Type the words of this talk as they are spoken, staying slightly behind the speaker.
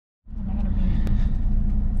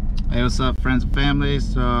Hey, what's up, friends and family?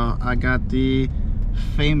 So I got the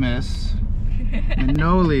famous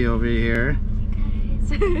Minoli over here.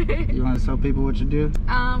 You want to tell people what you do?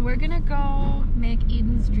 We're gonna go make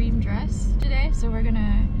Eden's dream dress today. So we're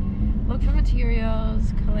gonna look for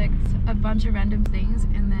materials, collect a bunch of random things,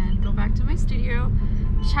 and then go back to my studio,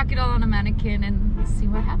 chuck it all on a mannequin, and see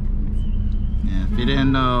what happens. Yeah, if you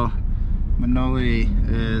didn't know, Minoli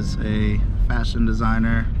is a fashion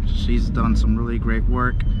designer. She's done some really great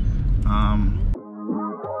work.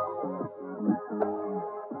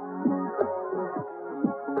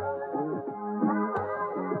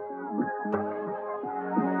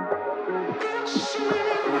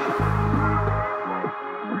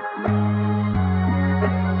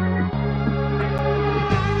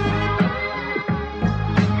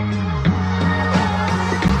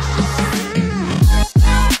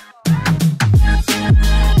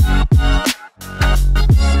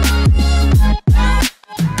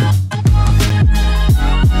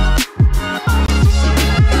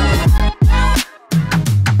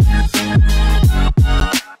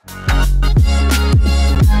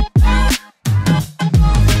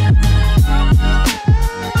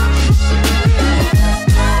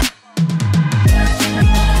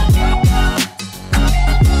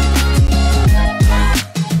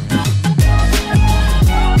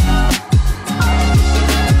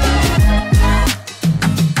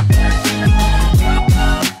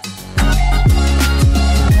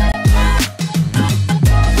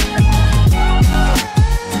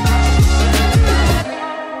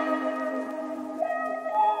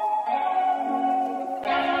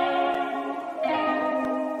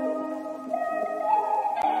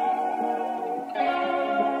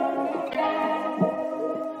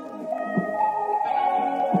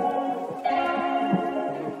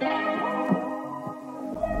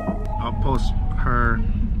 I'll post her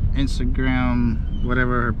Instagram,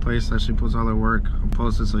 whatever her place that she puts all her work. I'll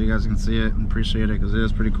post it so you guys can see it and appreciate it, because it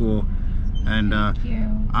is pretty cool. And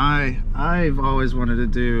I've always wanted to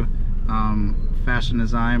do fashion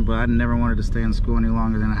design, but I never wanted to stay in school any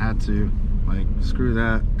longer than I had to. Like, screw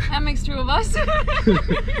that. That makes two of us. Yeah,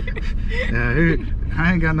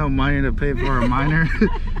 I ain't got no money to pay for a minor.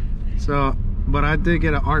 So, but I did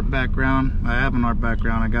get an art background. I have an art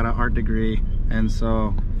background. I got an art degree, and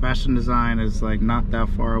so fashion design is like not that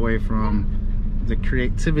far away from the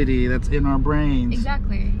creativity that's in our brains.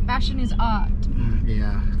 Exactly. Fashion is art.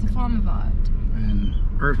 Yeah. It's a form of art. And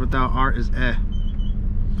earth without art is eh.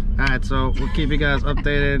 Alright, so we'll keep you guys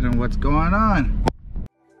updated on what's going on.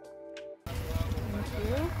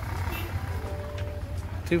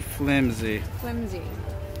 Too flimsy. Flimsy.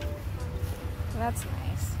 That's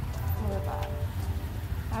nice. What about that?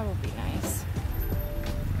 That would be nice.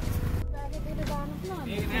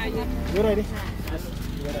 You ready?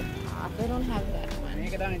 They don't have that one.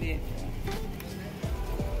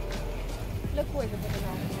 Look where the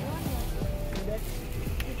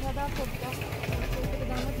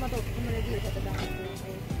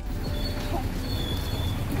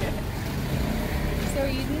So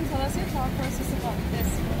Eden, tell us your thought process about this.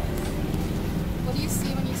 What do you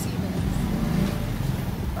see when you see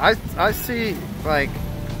this? I see like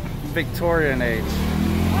Victorian age.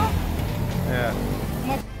 Yeah.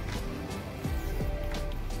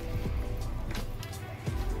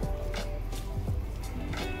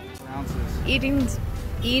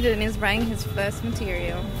 Eden is buying his first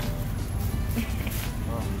material.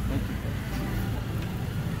 Oh, thank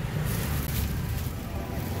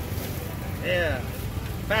you. Yeah,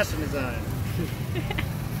 fashion design.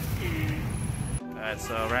 Alright,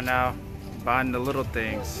 so right now, buying the little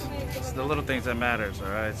things. It's the little things that matters,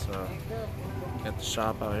 alright? So, got the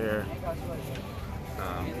shop out here.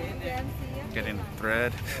 Getting the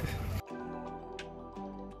thread.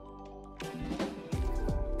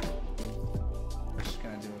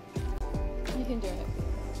 You can do it.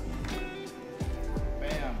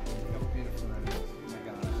 Bam! Look how beautiful that is. Oh my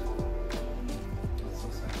gosh. That's so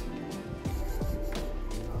sad.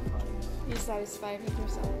 You're satisfied with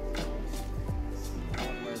yourself? I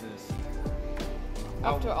would wear this.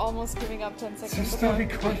 After almost giving up 10 seconds She's ago. still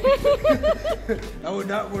recording. I would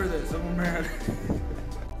not wear this. I'm mad.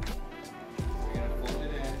 You're gonna fold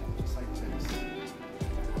it in just like this.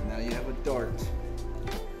 Now you have a dart. It's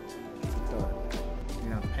a dart.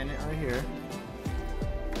 You're gonna pin it right here.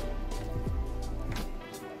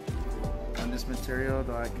 On this material,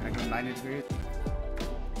 though, I go 90 degrees.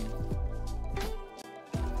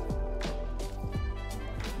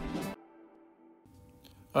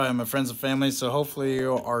 Alright, my friends and family, so hopefully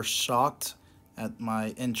you are shocked at my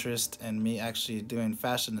interest in me actually doing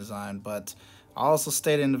fashion design, but I also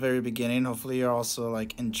stated in the very beginning, hopefully you're also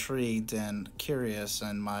like intrigued and curious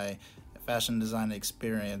in my fashion design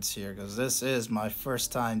experience here, because this is my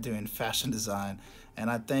first time doing fashion design, and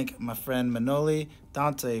I thank my friend Minoli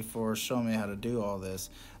Dante for showing me how to do all this.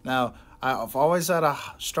 Now, I've always had a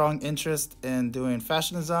strong interest in doing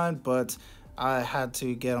fashion design, but I had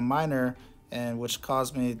to get a minor, and which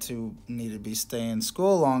caused me to need to be staying in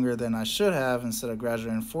school longer than I should have instead of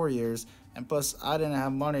graduating in 4 years. And plus, I didn't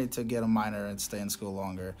have money to get a minor and stay in school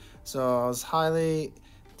longer. So I was highly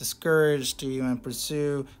discouraged to even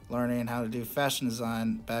pursue learning how to do fashion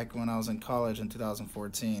design back when I was in college in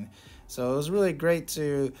 2014. So it was really great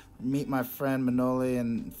to meet my friend Minoli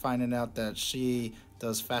and finding out that she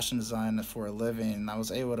does fashion design for a living. And I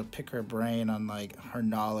was able to pick her brain on like her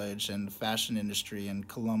knowledge and the fashion industry in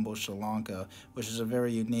Colombo, Sri Lanka, which is a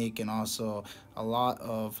very unique and also a lot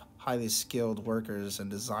of highly skilled workers and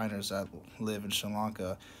designers that live in Sri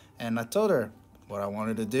Lanka. And I told her what I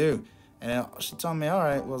wanted to do. And she told me, all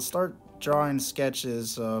right, well, start drawing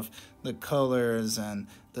sketches of the colors and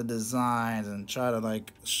the designs and try to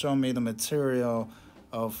like show me the material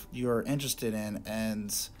of you're interested in.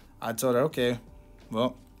 And I told her, okay,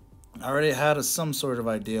 well, I already had some sort of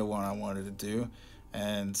idea what I wanted to do.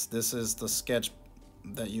 And this is the sketch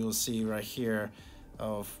that you will see right here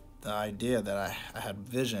of the idea that I had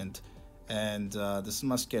visioned. And this is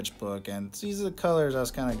my sketchbook. And these are the colors I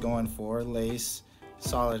was kind of going for, lace,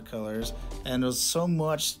 solid colors, and there was so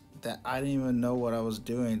much that I didn't even know what I was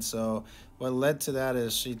doing. So what led to that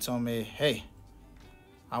is she told me, hey,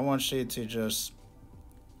 I want you to just,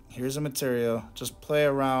 here's a material, just play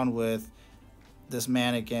around with this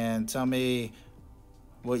mannequin, tell me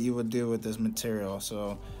what you would do with this material.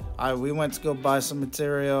 So we went to go buy some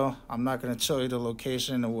material. I'm not going to show you the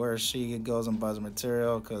location of where she goes and buys the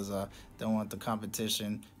material because I don't want the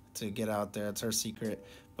competition to get out there. It's her secret.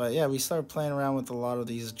 But yeah, we started playing around with a lot of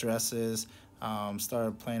these dresses,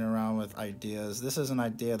 started playing around with ideas. This is an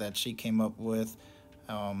idea that she came up with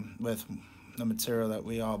the material that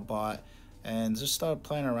we all bought, and just started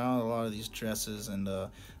playing around with a lot of these dresses and the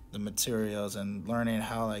materials and learning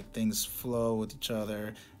how like things flow with each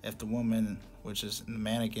other, if the woman, which is the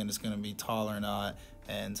mannequin, is going to be tall or not,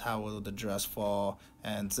 and how will the dress fall.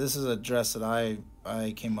 And this is a dress that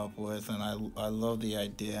I came up with, and I love the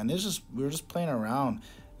idea. And it's just, we were just playing around,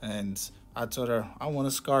 and I told her I want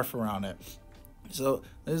a scarf around it. So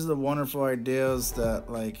these are the wonderful ideas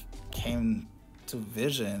that like came to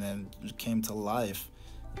vision and came to life,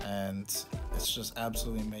 and it's just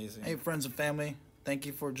absolutely amazing. Hey friends and family, thank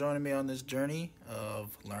you for joining me on this journey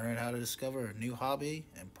of learning how to discover a new hobby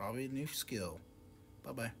and probably a new skill.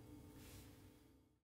 Bye-bye.